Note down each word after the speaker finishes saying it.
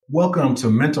Welcome to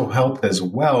Mental Health as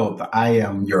Wealth. I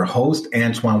am your host,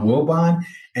 Antoine Wilbon,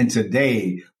 and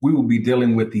today we will be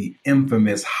dealing with the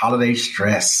infamous holiday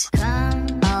stress.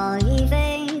 Come, all ye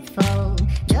faithful,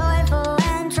 joyful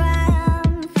and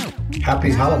triumphant.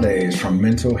 Happy holidays from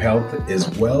Mental Health is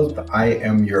Wealth. I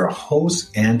am your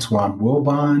host, Antoine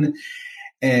Wilbon,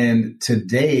 and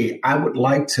today I would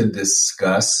like to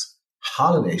discuss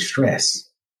holiday stress.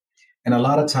 And a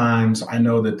lot of times I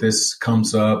know that this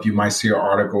comes up. You might see an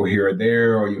article here or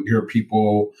there, or you hear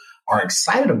people are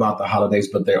excited about the holidays,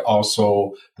 but they're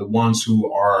also the ones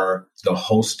who are the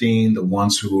hosting, the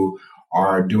ones who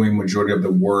are doing majority of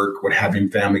the work with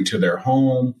having family to their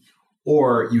home,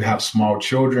 or you have small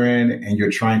children and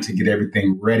you're trying to get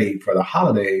everything ready for the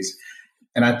holidays.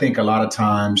 And I think a lot of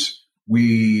times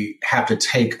we have to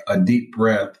take a deep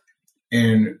breath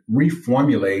and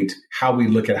reformulate how we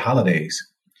look at holidays,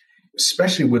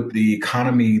 especially with the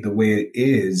economy the way it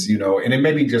is, and it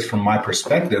may be just from my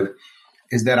perspective,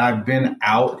 is that I've been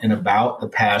out and about the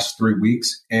past 3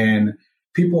 weeks and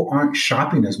people aren't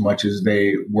shopping as much as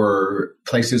they were.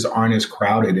 Places aren't as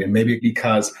crowded, and maybe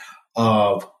because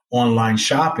of online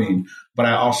shopping. But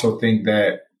I also think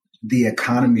that the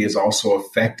economy is also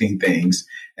affecting things.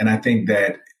 And I think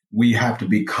that we have to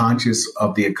be conscious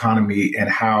of the economy and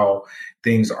how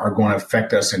things are going to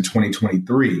affect us in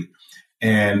 2023.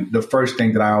 And the first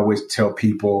thing that I always tell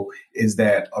people is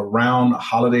that around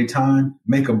holiday time,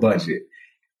 make a budget,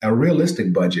 a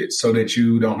realistic budget, so that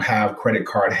you don't have credit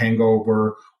card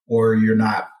hangover, or you're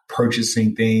not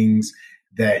purchasing things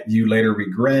that you later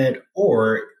regret,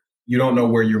 or you don't know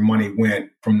where your money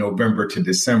went from November to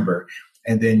December.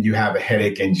 And then you have a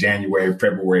headache in January,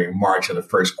 February, and March of the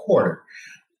first quarter.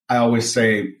 I always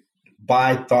say,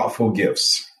 buy thoughtful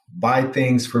gifts, buy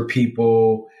things for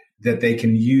people that they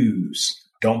can use.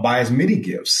 Don't buy as many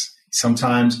gifts.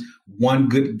 Sometimes one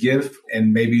good gift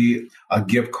and maybe a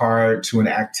gift card to an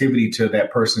activity to that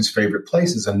person's favorite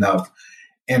place is enough.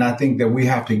 And I think that we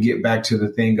have to get back to the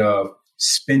thing of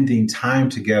spending time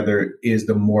together is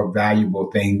the more valuable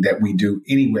thing that we do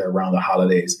anywhere around the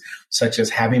holidays, such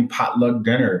as having potluck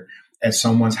dinner at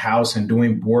someone's house and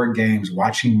doing board games,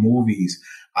 watching movies.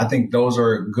 I think those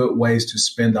are good ways to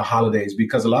spend the holidays,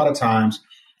 because a lot of times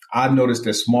I've noticed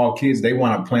that small kids, they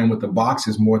want to play with the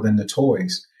boxes more than the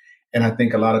toys. And I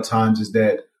think a lot of times is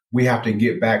that we have to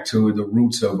get back to the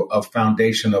roots of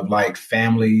foundation of like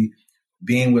family,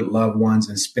 being with loved ones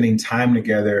and spending time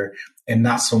together, and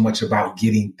not so much about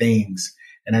getting things.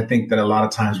 And I think that a lot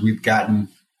of times we've gotten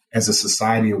as a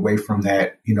society away from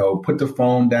that. Put the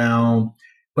phone down,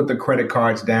 put the credit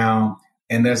cards down,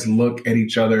 and let's look at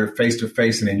each other face to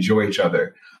face and enjoy each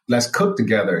other. Let's cook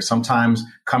together. Sometimes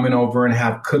coming over and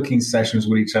have cooking sessions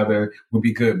with each other would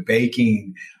be good.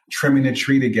 Baking, trimming a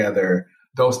tree together,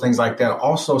 those things like that.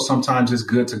 Also, sometimes it's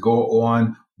good to go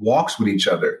on walks with each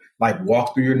other, like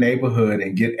walk through your neighborhood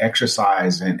and get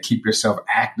exercise and keep yourself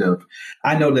active.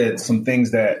 I know that some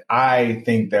things that I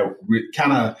think that we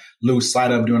kind of lose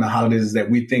sight of during the holidays is that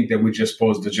we think that we're just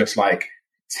supposed to just like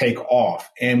take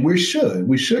off. And we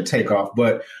should take off,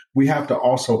 but we have to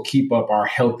also keep up our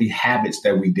healthy habits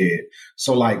that we did.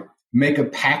 So like make a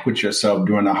pact with yourself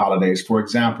during the holidays. For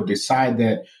example, decide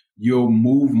that you'll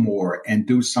move more and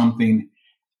do something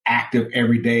active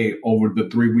every day over the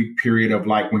 3-week period of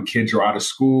like when kids are out of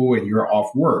school and you're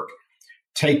off work.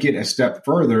 Take it a step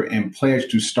further and pledge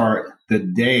to start the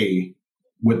day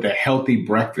with a healthy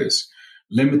breakfast.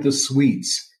 Limit the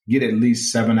sweets. Get at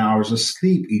least 7 hours of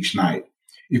sleep each night.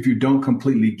 If you don't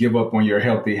completely give up on your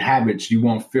healthy habits, you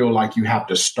won't feel like you have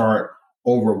to start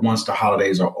over once the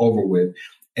holidays are over with.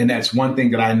 And that's one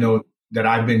thing that I know that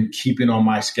I've been keeping on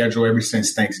my schedule ever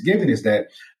since Thanksgiving is that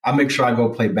I make sure I go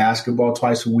play basketball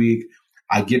twice a week.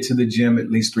 I get to the gym at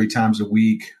least 3 times a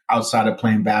week. Outside of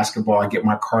playing basketball, I get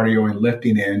my cardio and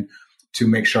lifting in to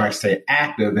make sure I stay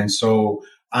active. And so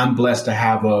I'm blessed to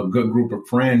have a good group of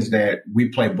friends that we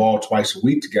play ball twice a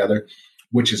week together,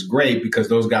 which is great because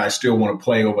those guys still want to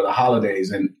play over the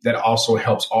holidays. And that also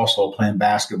helps also playing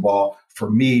basketball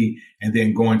for me and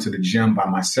then going to the gym by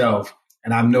myself.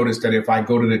 And I've noticed that if I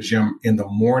go to the gym in the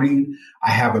morning,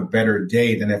 I have a better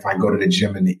day than if I go to the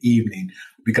gym in the evening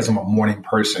because I'm a morning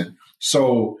person.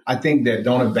 So I think that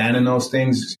don't abandon those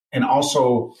things. And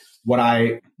also what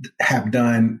I have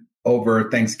done over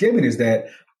Thanksgiving is that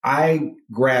I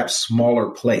grab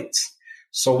smaller plates.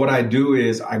 So what I do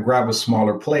is I grab a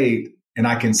smaller plate and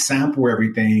I can sample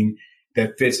everything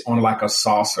that fits on like a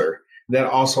saucer. That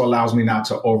also allows me not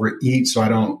to overeat so I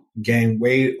don't gain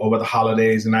weight over the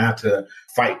holidays and I have to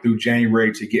fight through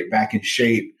January to get back in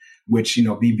shape. which,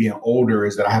 me being older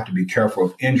is that I have to be careful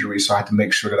of injury. So I have to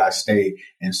make sure that I stay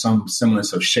in some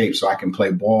semblance of shape so I can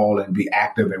play ball and be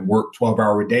active and work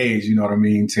 12-hour days, you know what I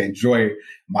mean, to enjoy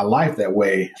my life that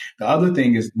way. The other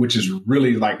thing is, which is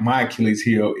really like my Achilles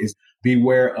heel, is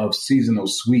beware of seasonal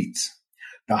sweets.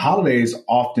 The holidays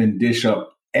often dish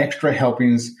up extra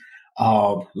helpings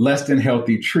of less than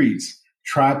healthy treats.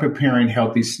 Try preparing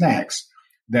healthy snacks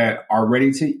that are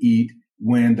ready to eat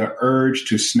when the urge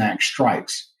to snack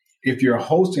strikes. If you're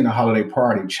hosting a holiday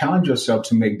party, challenge yourself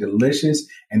to make delicious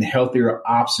and healthier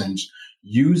options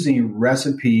using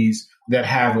recipes that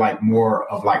have like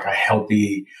more of like a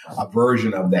healthy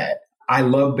version of that. I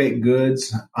love baked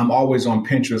goods. I'm always on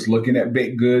Pinterest looking at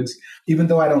baked goods. Even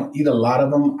though I don't eat a lot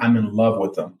of them, I'm in love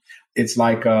with them. It's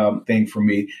like a thing for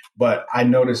me. But I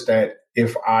noticed that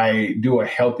if I do a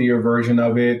healthier version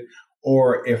of it,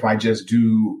 or if I just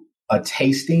do a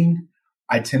tasting,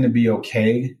 I tend to be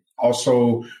okay.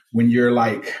 Also, when you're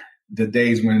like the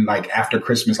days when like after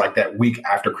Christmas, like that week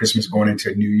after Christmas going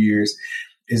into New Year's,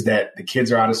 is that the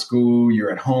kids are out of school,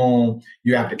 you're at home,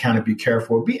 you have to kind of be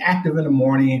careful, be active in the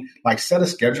morning, like set a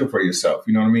schedule for yourself.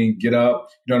 You know what I mean? Get up.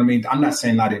 You know what I mean? I'm not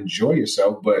saying not enjoy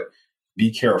yourself, but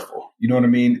be careful. You know what I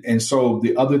mean? And so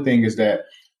the other thing is that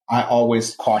I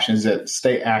always caution is that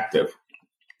stay active.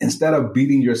 Instead of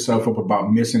beating yourself up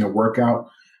about missing a workout,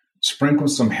 sprinkle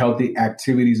some healthy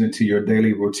activities into your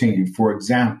daily routine. For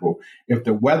example, if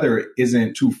the weather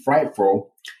isn't too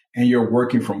frightful and you're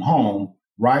working from home,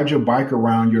 ride your bike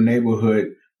around your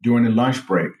neighborhood during the lunch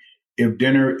break. If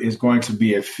dinner is going to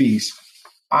be a feast,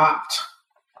 opt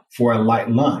for a light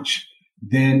lunch.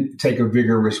 Then take a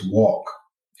vigorous walk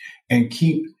and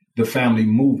keep the family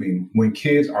moving. When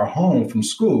kids are home from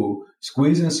school,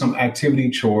 squeeze in some activity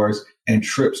chores and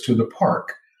trips to the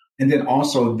park. And then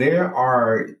also there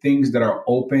are things that are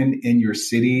open in your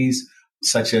cities,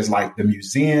 such as like the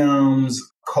museums,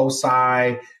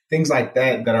 COSI, things like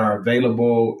that that are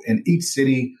available in each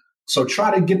city. So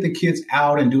try to get the kids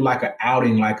out and do like an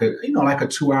outing, like a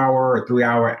 2-hour or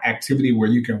 3-hour activity where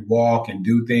you can walk and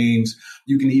do things.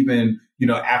 You can even,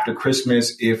 after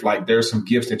Christmas, if like there's some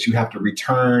gifts that you have to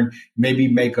return, maybe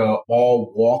make a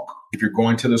all walk. If you're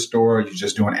going to the store, you're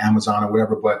just doing Amazon or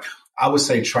whatever. But I would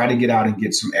say try to get out and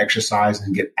get some exercise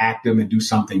and get active and do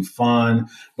something fun.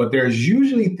 But there's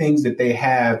usually things that they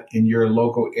have in your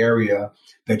local area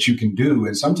that you can do.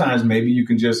 And sometimes maybe you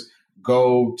can just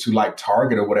go to like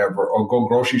Target or whatever, or go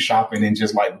grocery shopping and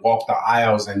just like walk the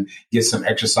aisles and get some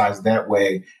exercise that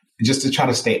way, just to try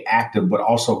to stay active. But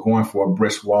also going for a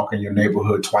brisk walk in your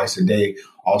neighborhood twice a day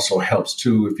also helps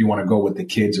too, if you want to go with the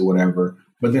kids or whatever.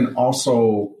 But then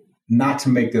also not to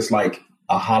make this like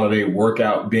a holiday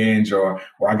workout binge or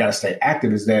I got to stay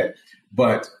active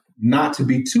but not to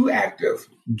be too active.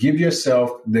 Give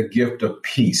yourself the gift of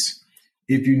peace.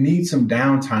 If you need some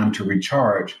downtime to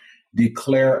recharge,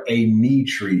 declare a me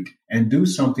treat and do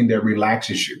something that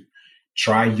relaxes you.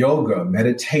 Try yoga,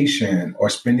 meditation, or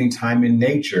spending time in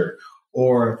nature,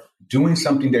 or doing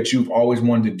something that you've always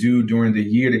wanted to do during the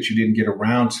year that you didn't get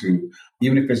around to,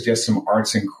 even if it's just some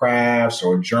arts and crafts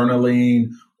or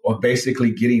journaling or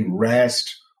basically getting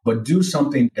rest. But do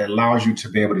something that allows you to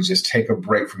be able to just take a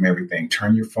break from everything.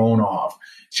 Turn your phone off.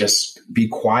 Just be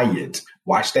quiet.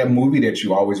 Watch that movie that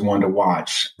you always wanted to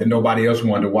watch, that nobody else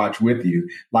wanted to watch with you.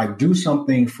 Like, do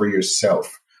something for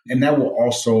yourself. And that will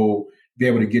also be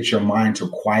able to get your mind to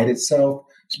quiet itself.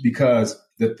 Because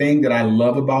the thing that I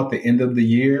love about the end of the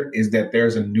year is that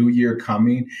there's a new year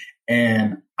coming.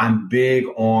 And I'm big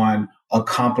on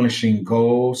accomplishing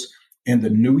goals in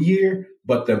the new year.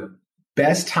 But the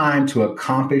best time to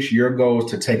accomplish your goals,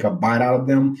 to take a bite out of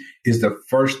them, is the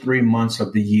first 3 months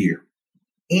of the year.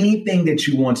 Anything that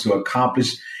you want to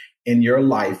accomplish in your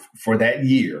life for that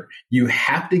year, you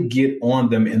have to get on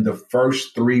them in the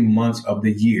first 3 months of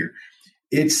the year.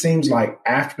 It seems like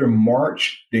after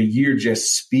March, the year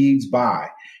just speeds by.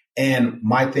 And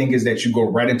my thing is that you go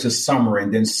right into summer,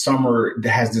 and then summer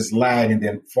has this lag, and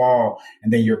then fall,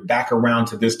 and then you're back around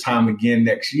to this time again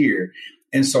next year.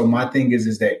 And so my thing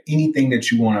is that anything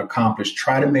that you want to accomplish,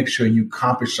 try to make sure you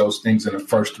accomplish those things in the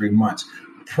first 3 months,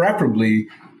 preferably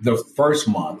the first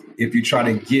month. If you try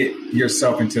to get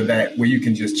yourself into that where you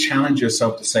can just challenge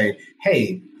yourself to say,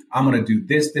 hey, I'm going to do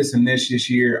this, and this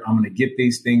year. I'm going to get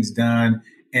these things done.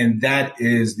 And that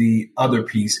is the other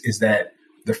piece, is that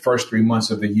the first 3 months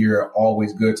of the year are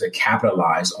always good to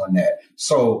capitalize on that.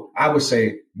 So I would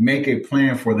say make a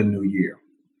plan for the new year.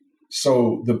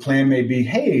 So the plan may be,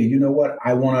 hey, you know what?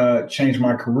 I want to change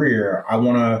my career. I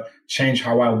want to change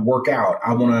how I work out.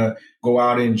 I want to go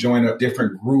out and join a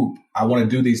different group. I want to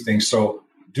do these things. So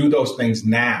do those things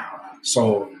now.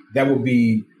 So that would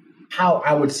be how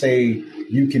I would say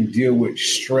you can deal with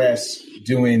stress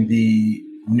during the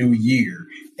new year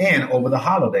and over the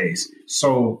holidays.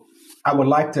 So I would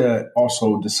like to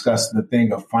also discuss the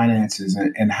thing of finances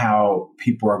and how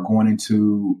people are going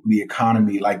into the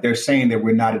economy. Like they're saying that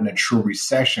we're not in a true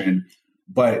recession,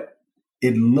 but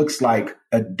it looks like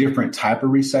a different type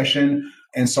of recession.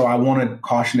 And so I want to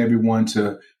caution everyone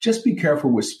to just be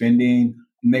careful with spending.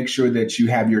 Make sure that you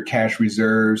have your cash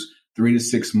reserves 3 to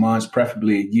 6 months,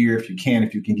 preferably a year if you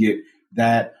can get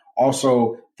that.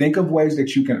 Also, think of ways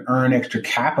that you can earn extra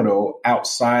capital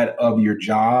outside of your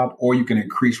job, or you can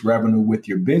increase revenue with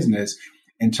your business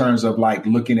in terms of like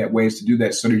looking at ways to do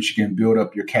that so that you can build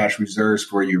up your cash reserves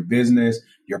for your business,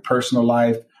 your personal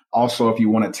life. Also, if you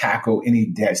want to tackle any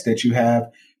debts that you have,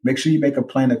 make sure you make a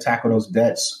plan to tackle those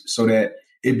debts so that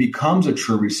it becomes a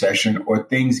true recession or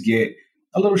things get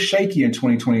a little shaky in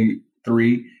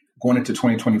 2023, going into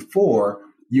 2024,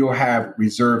 you'll have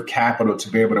reserve capital to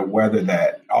be able to weather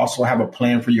that. Also have a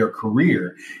plan for your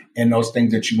career and those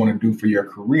things that you want to do for your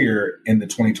career in the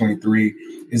 2023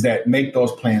 is that make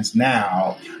those plans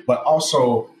now. But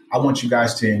also, I want you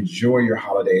guys to enjoy your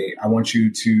holiday. I want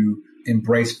you to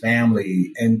embrace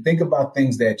family and think about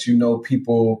things that you know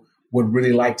people would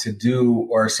really like to do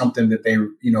or something that they,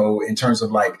 in terms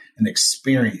of like an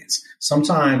experience.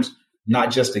 Sometimes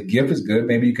not just a gift is good.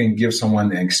 Maybe you can give someone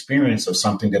the experience of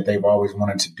something that they've always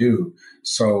wanted to do.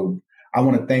 So I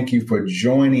want to thank you for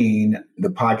joining the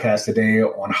podcast today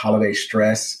on holiday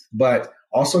stress, but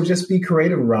also just be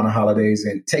creative around the holidays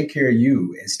and take care of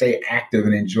you and stay active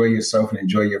and enjoy yourself and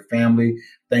enjoy your family.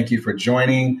 Thank you for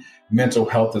joining Mental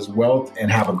Health is Wealth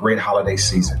and have a great holiday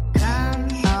season. Come,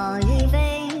 all ye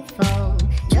faithful,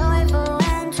 joyful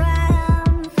and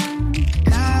triumphant.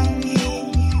 Come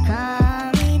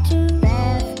ye to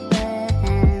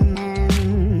Bethlehem.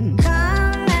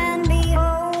 Come and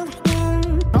behold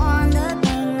him, born the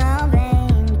King of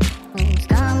angels.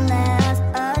 Come, let us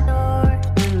adore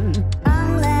him.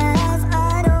 Come, let us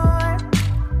adore.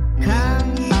 Come,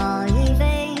 all ye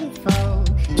faithful,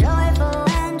 joyful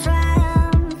and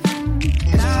triumphant.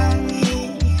 Come ye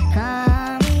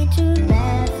to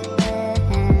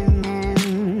Bethlehem.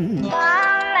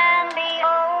 Come and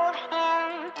behold him,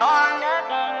 born the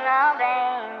King of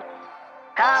angels.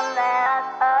 Come, let